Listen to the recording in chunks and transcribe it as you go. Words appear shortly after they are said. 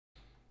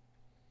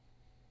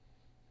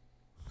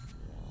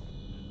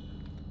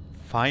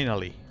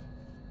Finally.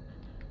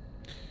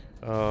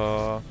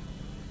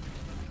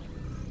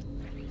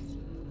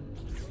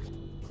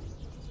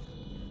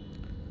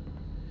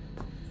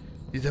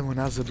 Idemo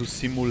nazad u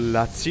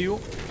simulaciju.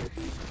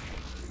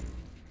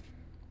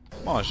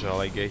 Može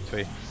ovaj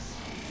gateway.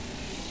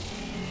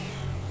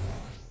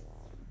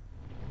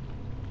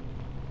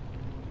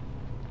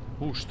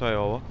 Šta je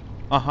ovo?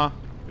 Aha.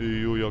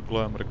 Ja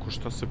gledam, reku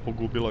šta se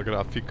pogubila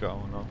grafika,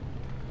 ono.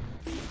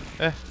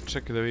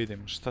 Čekaj da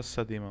vidim, šta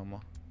sad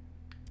imamo?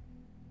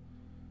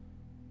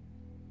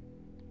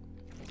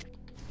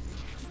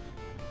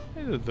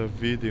 Ajde da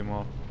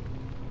vidimo.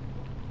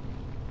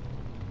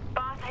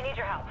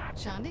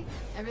 Shaundi,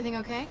 everything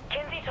okay?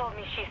 Kinsey told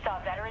me she saw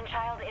a veteran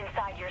child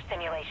inside your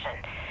simulation.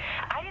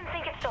 I didn't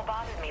think it still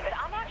bothered me, but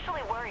I'm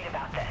actually worried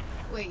about this.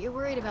 Wait, you're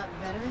worried about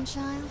veteran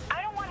child? I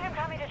don't want him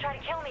coming to try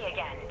to kill me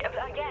again.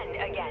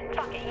 Again.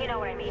 Fuck it, you know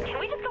what I mean. Can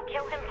we just go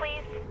kill him,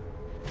 please?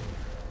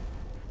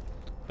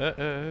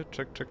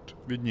 Ček,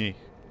 vidnji.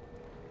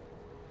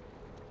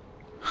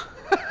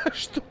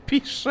 Što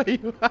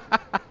pišaju?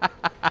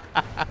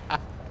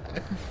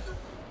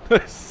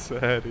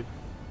 Seri.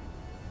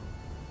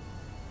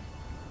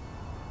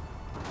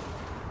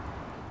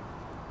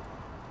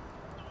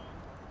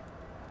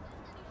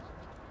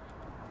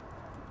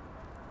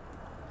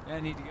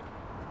 I need to get...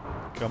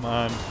 Come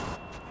on.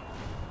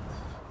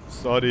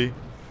 Sorry.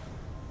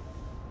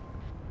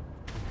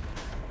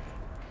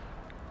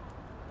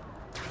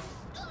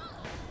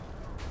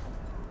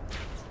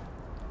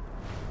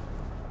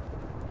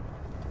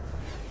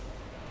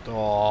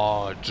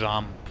 Oh,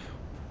 jump.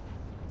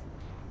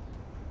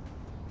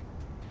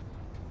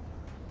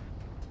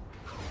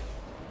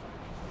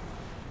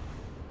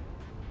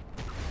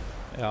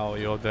 Jao,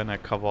 i ovdje je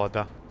neka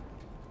voda.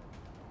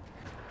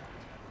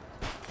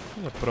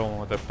 Da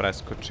probamo da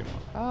preskočimo.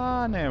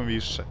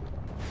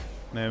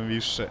 Nemam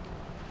više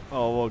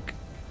ovog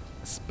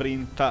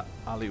sprinta,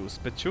 ali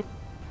uspeću.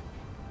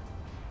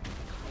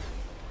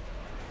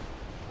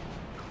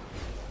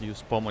 I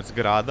uz pomoć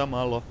zgrada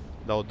malo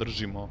da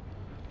održimo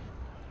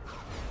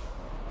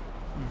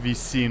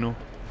visinu.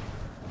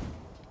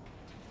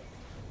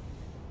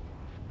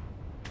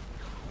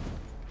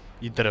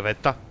 I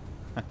drveta.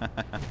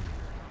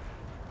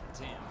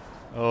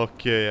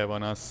 Okej, evo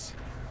nas.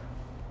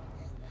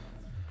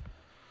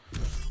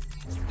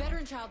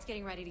 Veteran child's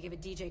getting ready to give a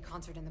DJ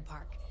concert in the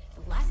park.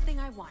 The last thing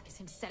I want is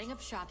him setting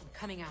up shop and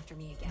coming after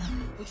me again.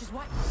 Which is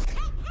why...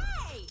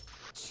 Hey!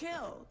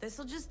 Chill.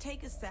 This'll just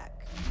take a sec.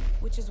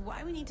 Which is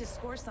why we need to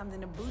score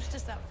something to boost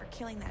us up for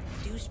killing that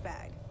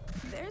douchebag.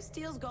 There's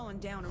deals going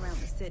down around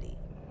the city.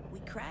 We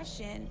crash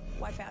in,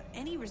 wipe out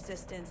any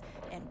resistance,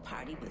 and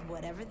party with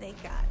whatever they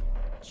got.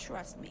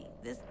 Trust me,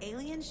 this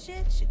alien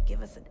shit should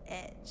give us an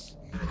edge.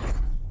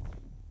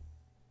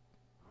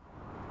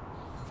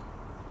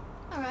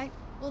 Alright,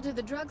 we'll do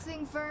the drug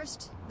thing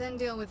first, then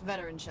deal with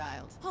veteran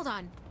child. Hold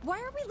on. Why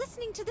are we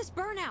listening to this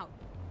burnout?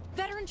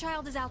 Veteran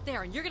child is out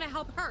there and you're gonna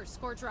help her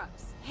score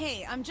drugs.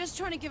 Hey, I'm just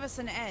trying to give us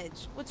an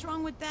edge. What's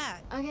wrong with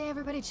that? Okay,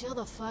 everybody chill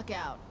the fuck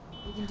out.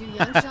 We can do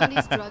young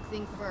Shaundi's drug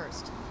thing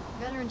first.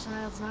 Veteran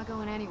child's not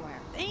going anywhere.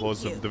 Thank you.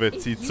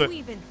 If you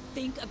even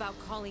think about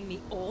calling me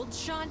old,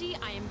 Shaundi,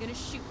 I am gonna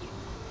shoot you.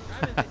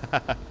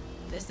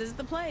 This is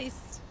the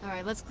place.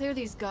 Alright, let's clear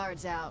these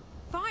guards out.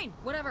 Fine,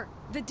 whatever.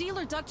 The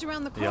dealer ducked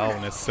around the corner.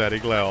 Jao, ne seri,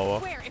 gle ovo. I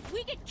swear, if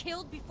we get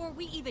killed before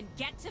we even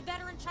get to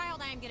veteran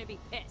child, I am gonna be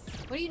pissed.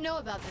 What do you know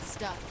about this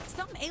stuff?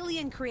 Some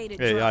alien created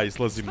Ja drugs.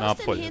 izlazim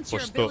napolje, enhance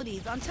your pošto...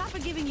 abilities on top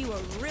of giving you a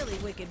really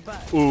wicked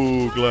buzz.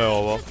 Gle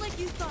ovo. Just like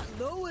you thought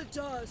lower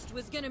dust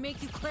was gonna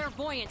make you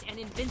clairvoyant and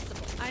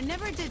invincible. I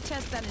never did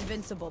test that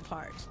invincible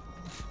part.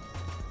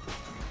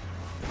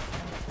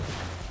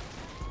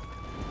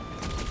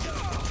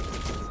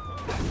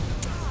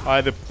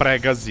 Ajde,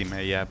 pregazi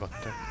me,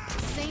 jebate.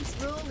 Saints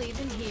rule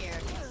even here.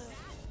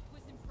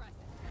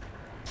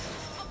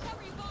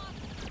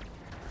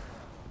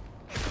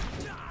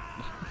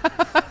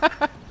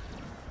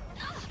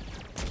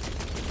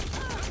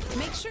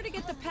 Make sure to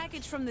get the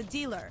package from the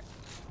dealer.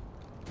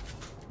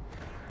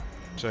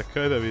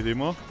 Čekaj da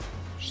vidimo.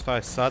 Šta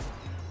je sad?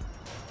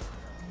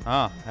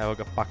 Evo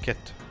ga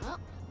paket. Well,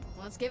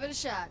 let's give it a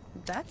shot.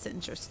 That's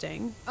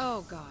interesting.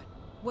 Oh god,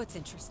 what's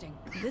interesting?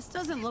 This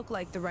doesn't look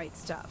like the right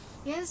stuff.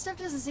 Yeah, this stuff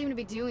doesn't seem to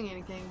be doing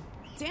anything.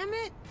 Damn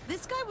it!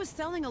 This guy was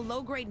selling a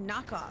low-grade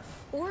knockoff.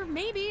 Or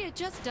maybe it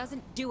just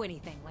doesn't do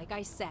anything, like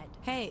I said.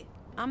 Hey,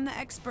 I'm the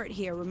expert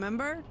here,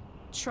 remember?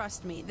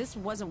 Trust me, this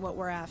wasn't what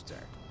we're after.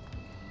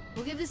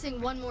 We'll give this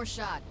thing one more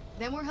shot.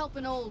 Then we're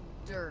helping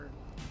older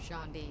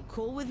Shaundi.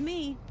 Cool with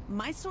me.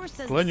 My source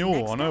says Gle this nju,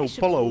 next ona je guy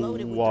should be upala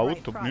loaded with u the right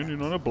auto, product. nije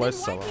ni ona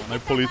blesava, ona je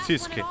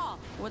policijski.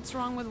 What's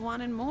wrong with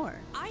wanting more?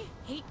 I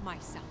hate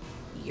myself.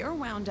 You're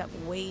wound up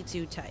way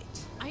too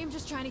tight. I am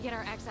just trying to get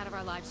our ex out of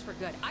our lives for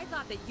good. I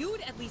thought that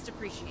you'd at least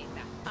appreciate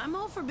that. I'm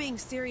all for being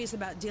serious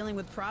about dealing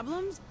with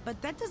problems,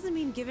 but that doesn't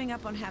mean giving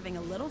up on having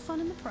a little fun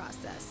in the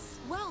process.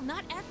 Well,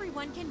 not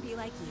everyone can be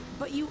like you.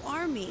 But you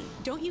are me.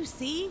 Don't you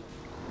see?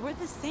 We're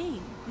the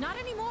same. Not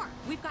anymore.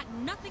 We've got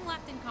nothing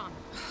left in common.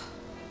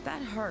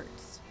 That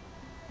hurts.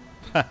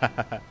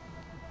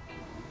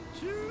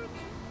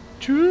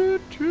 Ču,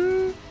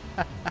 ču.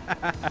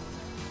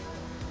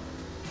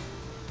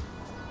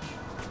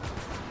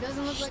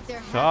 Doesn't look like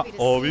they're Šta happy to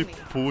see ovi me.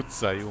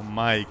 pucaju,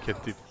 majke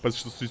ti, pa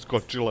što su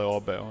iskočile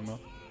obe, ono.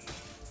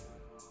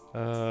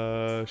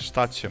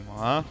 Šta ćemo,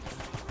 a?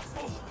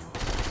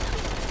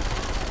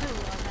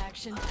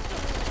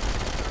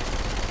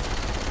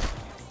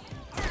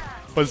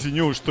 Pazi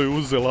nju što je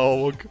uzela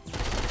ovog.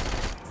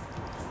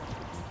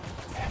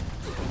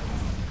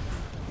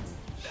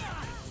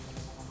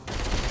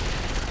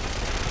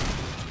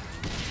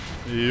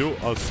 Iju,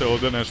 ali se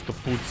ovdje nešto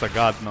puca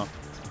gadno.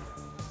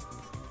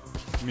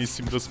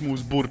 Mislim da smo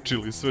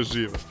uzburčili sve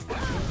žive.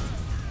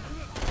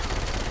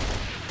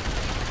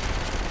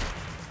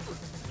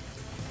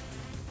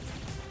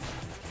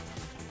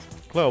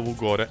 Gle ovu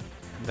gore.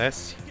 Gde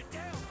si?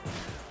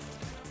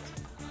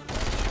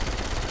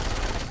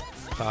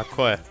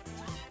 Tako je.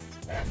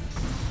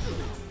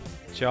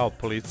 Ćao,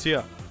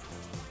 policija.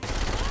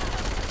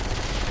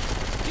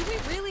 Do we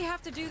really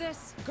have to do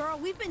this? Girl,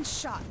 we've been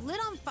shot, lit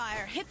on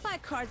fire, hit by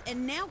cars,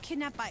 and now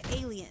kidnapped by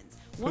aliens.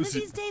 One of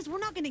these days,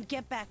 we're not gonna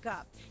get back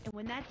up. And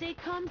when that day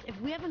comes, if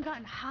we haven't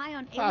gotten high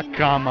on alien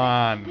come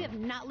on. we have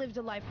not lived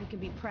a life we can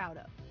be proud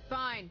of.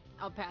 Fine,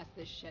 I'll pass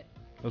this shit.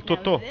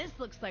 Now, this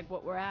looks like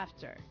what we're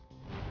after.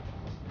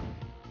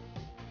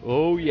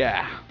 Oh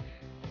yeah.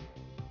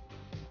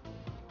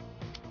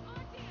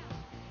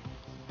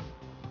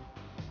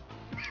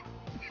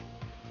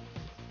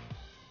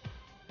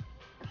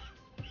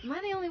 Am I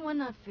the only one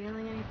not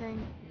feeling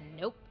anything?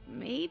 Nope.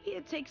 Maybe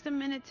it takes a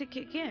minute to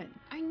kick in.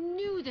 I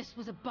knew this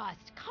was a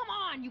bust. Come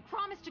on, you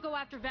promised to go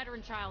after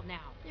Veteran Child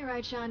now. You're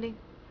right, Shaundi.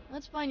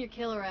 Let's find your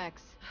killer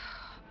ex.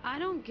 I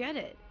don't get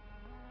it.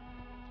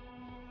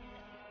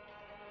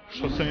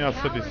 Što sam ja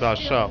sad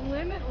izašao?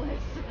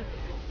 Limitless.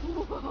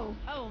 Whoa.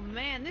 Oh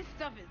man, this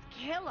stuff is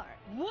killer.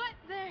 What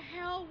the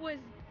hell was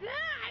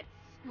that?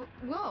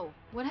 Whoa,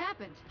 what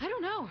happened? I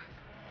don't know.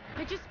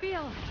 I just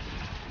feel...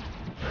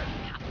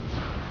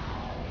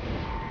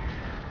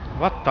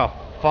 What the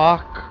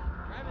fuck?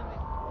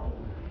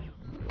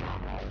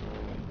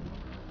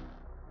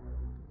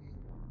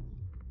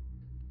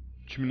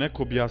 Će mi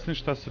neko objasniti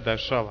šta se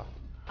dešava?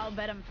 I'll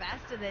bet I'm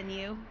faster than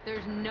you.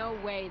 There's no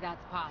way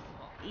that's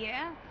possible.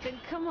 Yeah? Then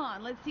come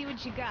on, let's see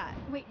what you got.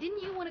 Wait,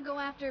 didn't you want to go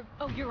after...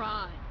 Oh, you're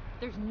on.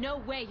 There's no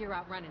way you're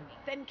outrunning me.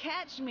 Then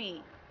catch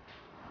me.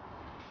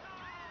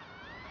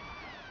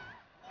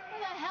 Where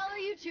the hell are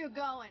you two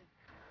going?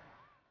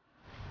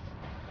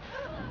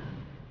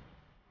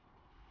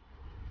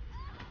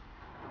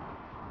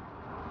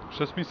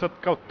 Šta mi sad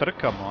kao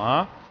trkamo,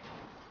 a?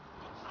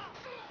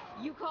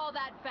 You call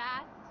that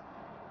fast?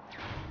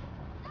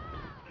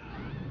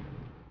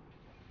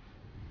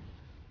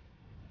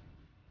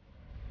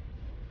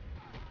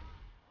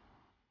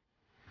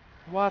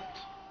 What?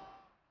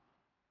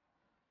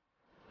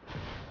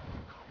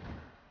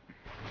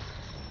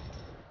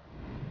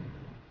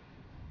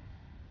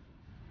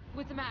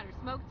 What's the matter?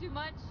 Smoke too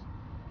much?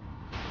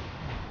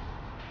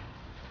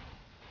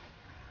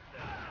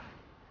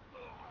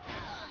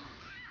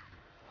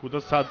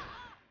 Kuda sad?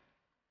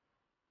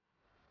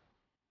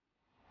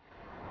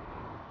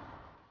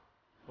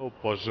 O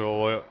bože,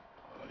 ovo je...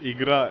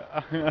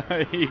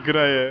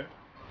 Igra je...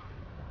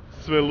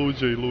 Sve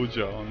luđa i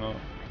luđa, ono...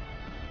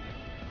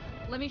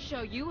 Let me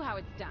show you how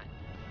it's done.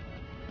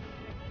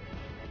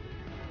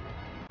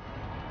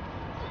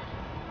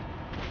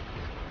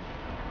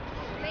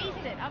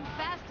 Face it, I'm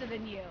faster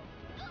than you.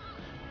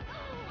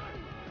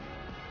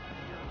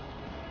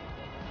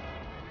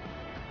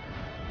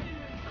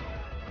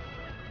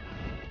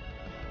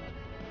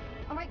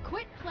 Alright,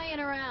 quit playing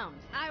around.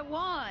 I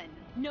won.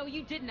 No,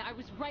 you didn't. I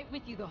was right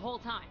with you the whole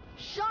time.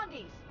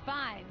 Shaundi's!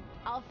 Fine,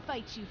 I'll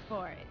fight you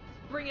for it.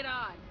 Bring it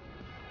on.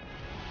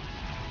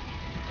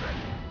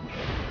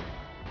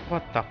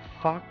 What the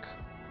fuck?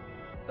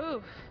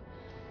 Oof,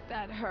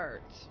 that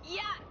hurt.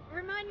 Yeah,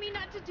 remind me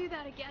not to do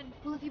that again.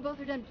 Well, if you both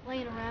are done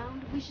playing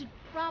around, we should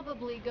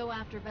probably go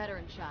after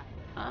Veteran Child.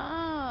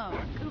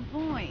 Oh, good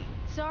point.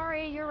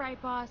 Sorry, you're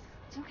right, boss.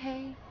 It's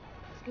okay.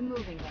 Let's get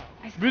moving,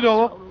 though. I Vidi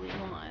ovo. totally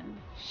won.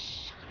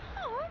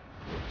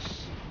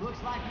 Looks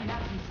like we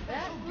have some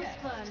That special was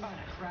guests fun. trying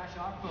to crash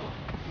our phone.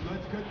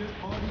 Let's get this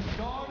party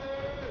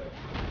started!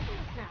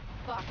 Ah,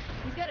 fuck.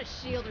 He's got a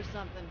shield or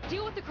something.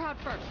 Deal with the crowd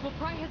first. We'll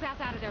pry his ass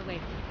out of there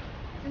later.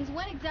 Since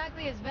when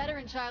exactly has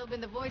Veteran Child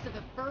been the voice of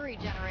the furry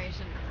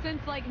generation?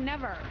 Since like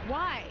never.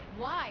 Why?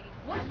 Why?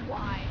 What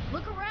why?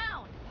 Look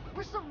around!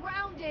 We're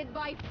surrounded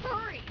by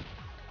furry!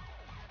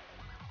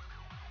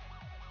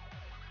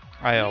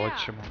 A ja, Yeah.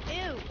 hoćemo.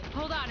 Ew.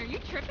 Hold on, are you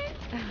tripping?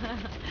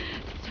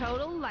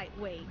 Total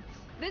lightweight.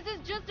 This is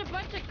just a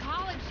bunch of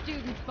college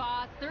students,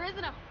 boss. There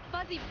isn't a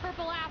fuzzy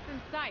purple ass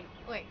in sight.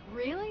 Wait,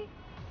 really?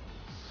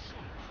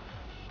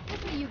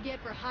 That's what you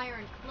get for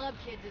hiring club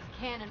kids as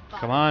cannon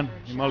fodder. Come on,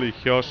 Veteran ima li Child.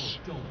 ih još?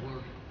 Don't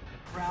worry.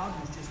 The crowd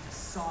was just to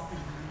soften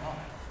you up.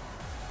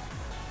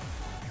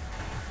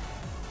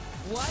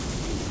 What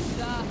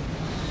the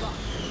fuck?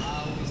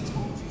 I always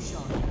told you,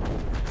 Shaundi.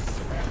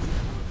 Surround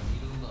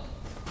you with love.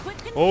 Quit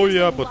O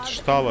confusing jebot, love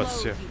šta and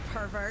vas loathe, je? you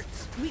pervert.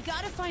 We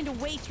gotta find a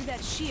way through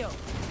that shield.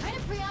 Kind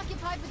of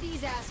preoccupied with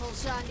these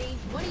assholes, Shaundi.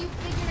 What do you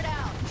figure it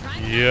out?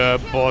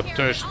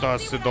 Jebote, šta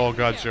se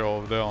događa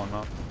ovdje,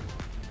 ona.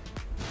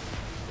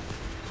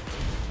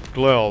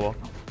 Gle ovo.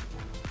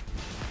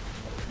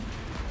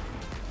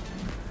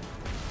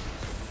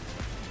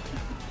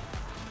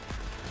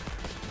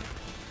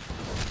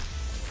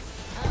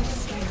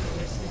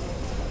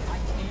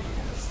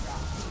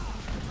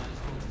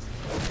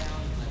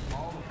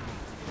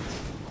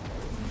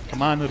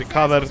 Come on,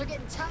 recover.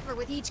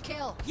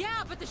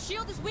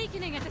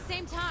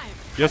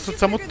 Ja sad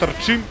samo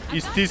trčim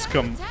i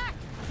stiskam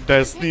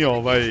desni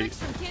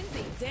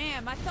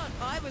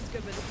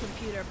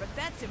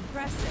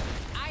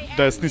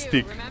desni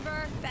stik.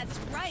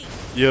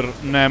 Jer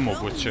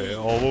nemoguće je,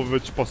 ovo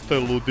već postaje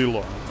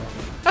ludilo.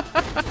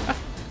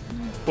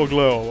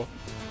 Pogledaj ovo.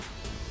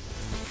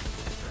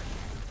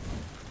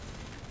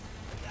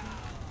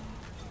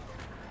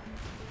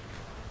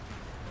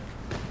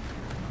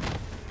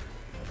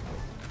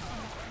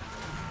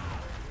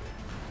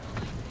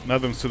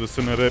 Nadam se da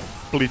se ne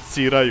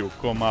repliciraju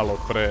ko malo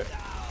pre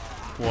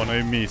u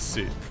onoj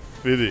misiji.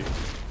 Vidi.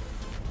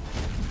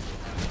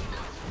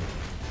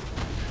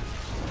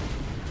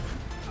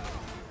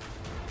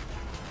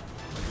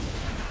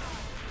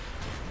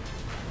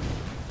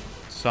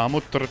 Samo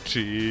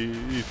trči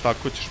i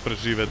tako ćeš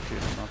preživeti.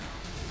 No.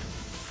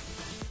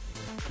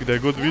 Gde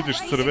god vidiš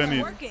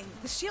crveni...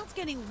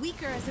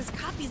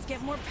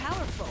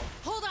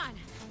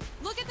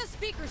 Look at the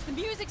speakers. The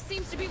music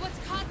seems to be what's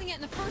causing it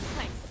in the first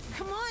place.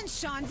 Come on,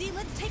 Shaundi.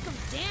 Let's take them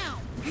down.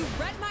 You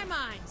read my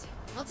mind.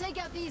 I'll take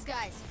out these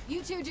guys.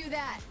 You two do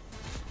that.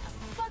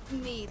 Fuck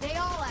me. They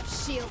all have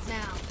shields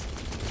now.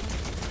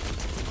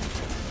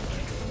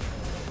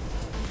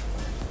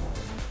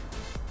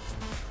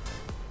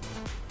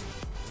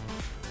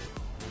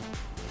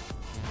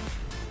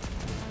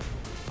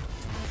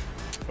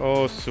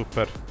 O,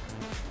 super.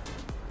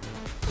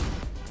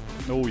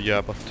 U,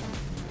 jebate.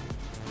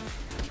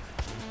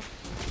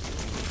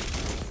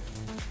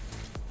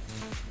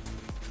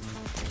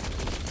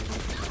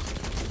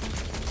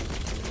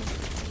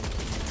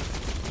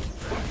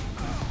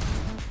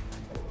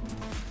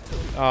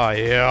 A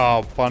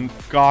jao, pa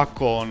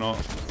kako ono?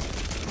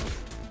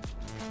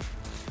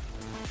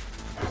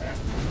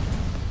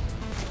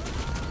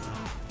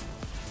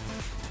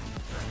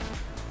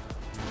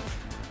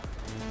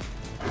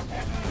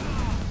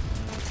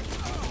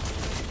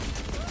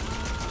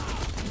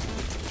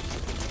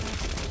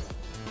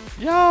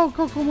 Jao,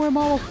 kako mu je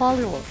malo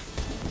falilo.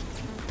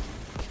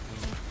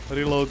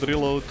 Reload,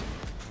 reload.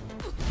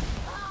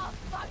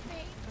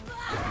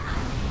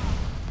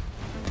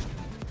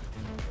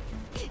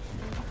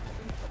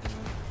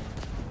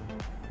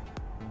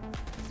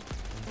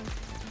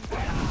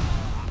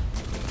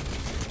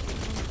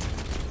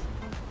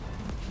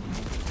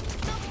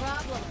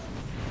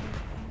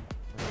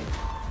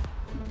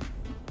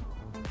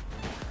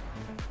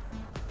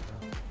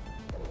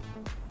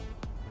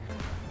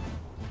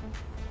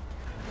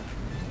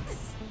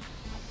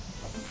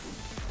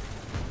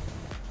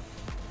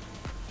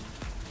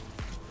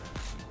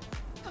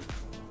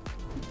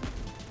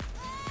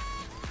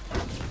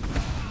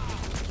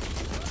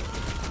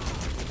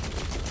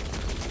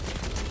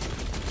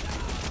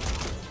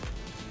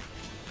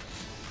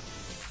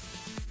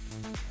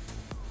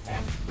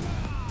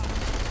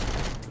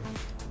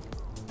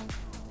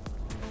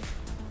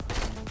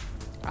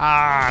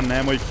 Aaaa,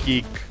 nemoj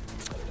kik.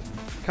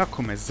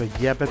 Kako me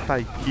zajebe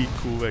taj kik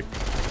uvek.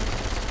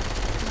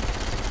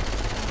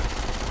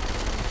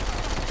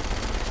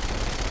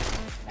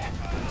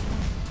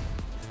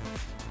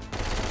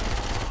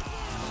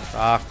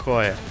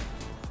 Tako je.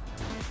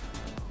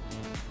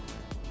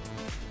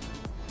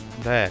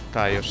 Gde je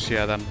taj još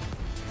jedan?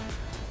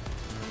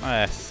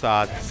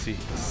 Sad si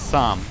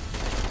sam.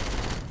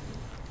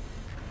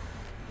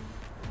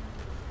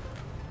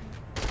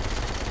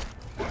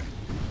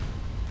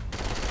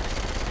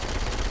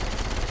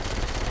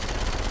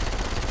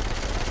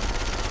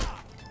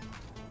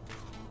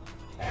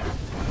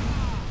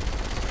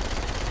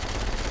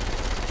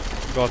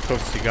 Gotov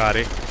si,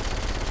 Gari.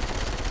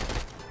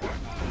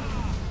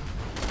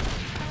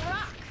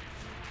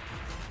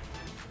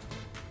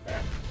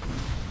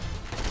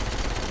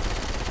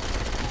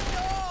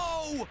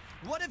 No!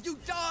 What have you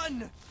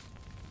done?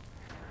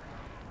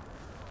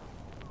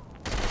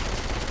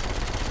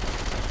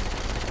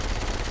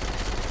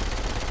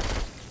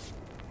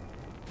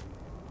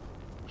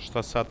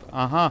 Šta sad?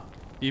 Aha,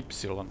 Y.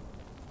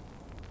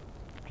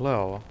 Gle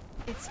ovo.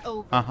 It's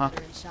over, Aha.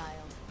 veteran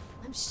child.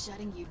 I'm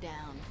shutting you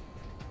down.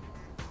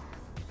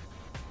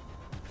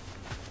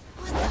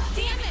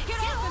 Damn it! Get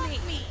off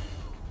of me!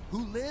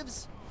 Who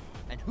lives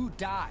and who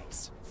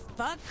dies?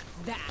 Fuck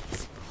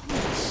that.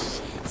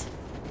 Shit.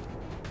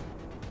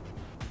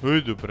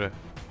 Ujdu bre.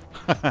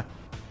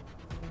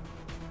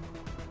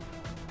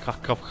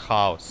 Kakav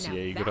haos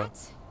je igra.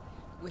 That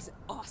was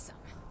awesome.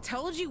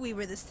 Told you we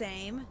were the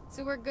same.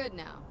 So we're good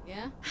now,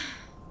 yeah?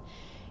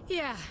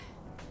 Yeah,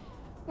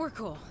 we're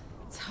cool.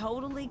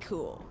 Totally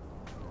cool.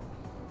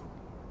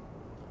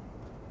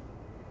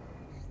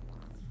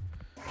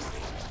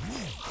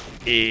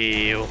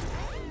 Ew.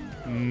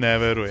 Ne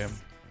verujem.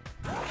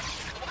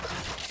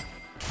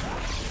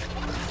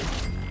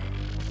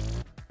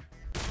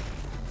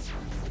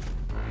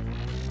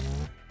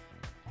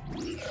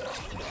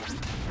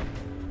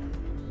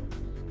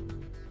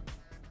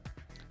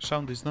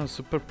 Shaundi is now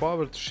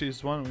superpowered. She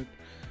is one with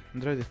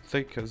and ready to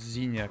take a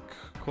Zinyak.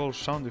 Call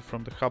Shaundi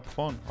from the hub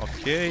phone.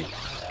 Okay.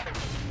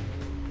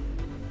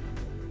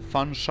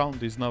 Fun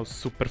Shaundi is now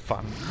super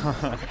fun.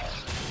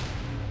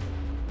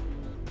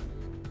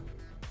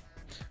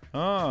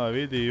 A,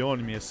 vidi,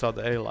 on mi je sad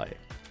ally.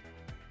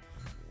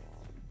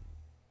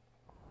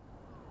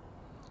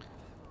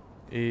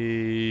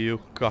 I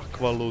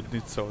kakva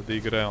ludnica od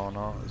igre,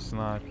 ono,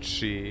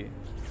 znači...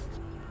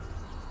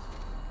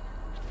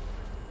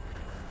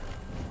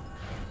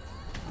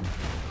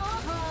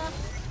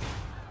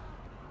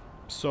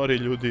 Sorry,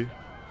 ljudi.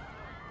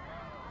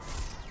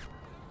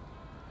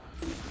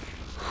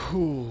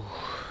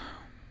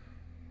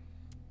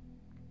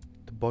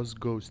 The boss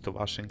goes to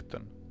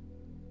Washington.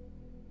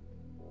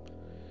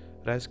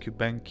 Rescue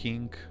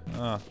banking.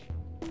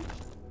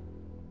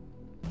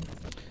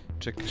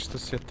 Čekaj, što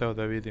si ja teo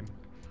da vidim?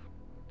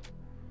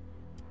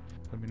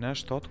 Da mi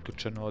nešto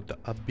otključeno od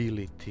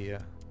ability-a.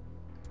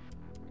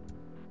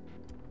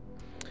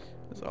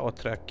 Za ovo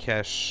treba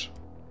cash.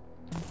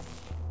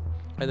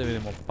 Ajde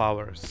vidimo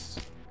powers.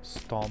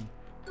 Stomp.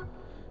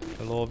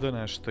 Jel ovdje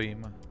nešto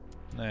ima?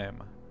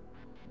 Nema.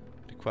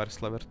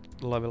 Requires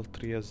level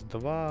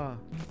 32.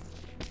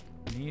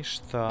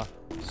 Ništa.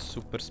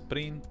 Super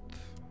sprint.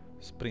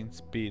 Sprint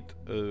speed.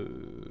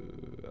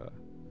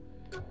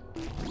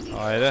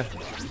 Ajde.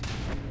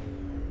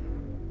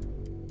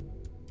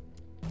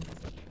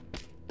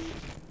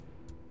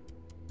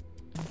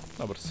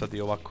 Dobro, sad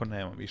i ovako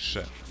nema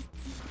više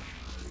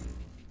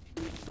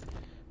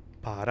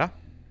para.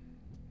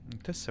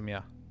 Gdje sam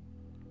ja?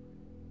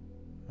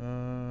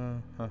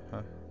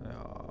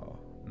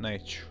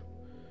 Neću.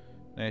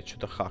 Neću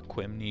da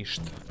hakujem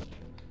ništa.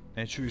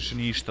 Neću više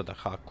ništa da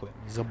hakujem.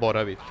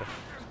 Zaboravite.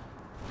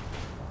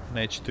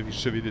 Nećete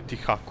više vidjeti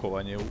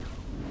hakovanje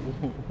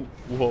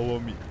u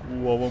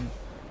ovom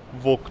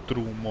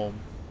walkthrough mom.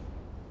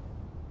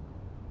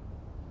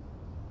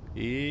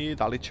 I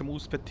da li ćemo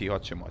uspjeti?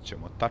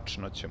 Hoćemo.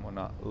 Tačno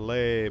ćemo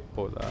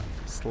lepo da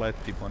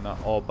sletimo na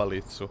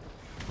obalicu.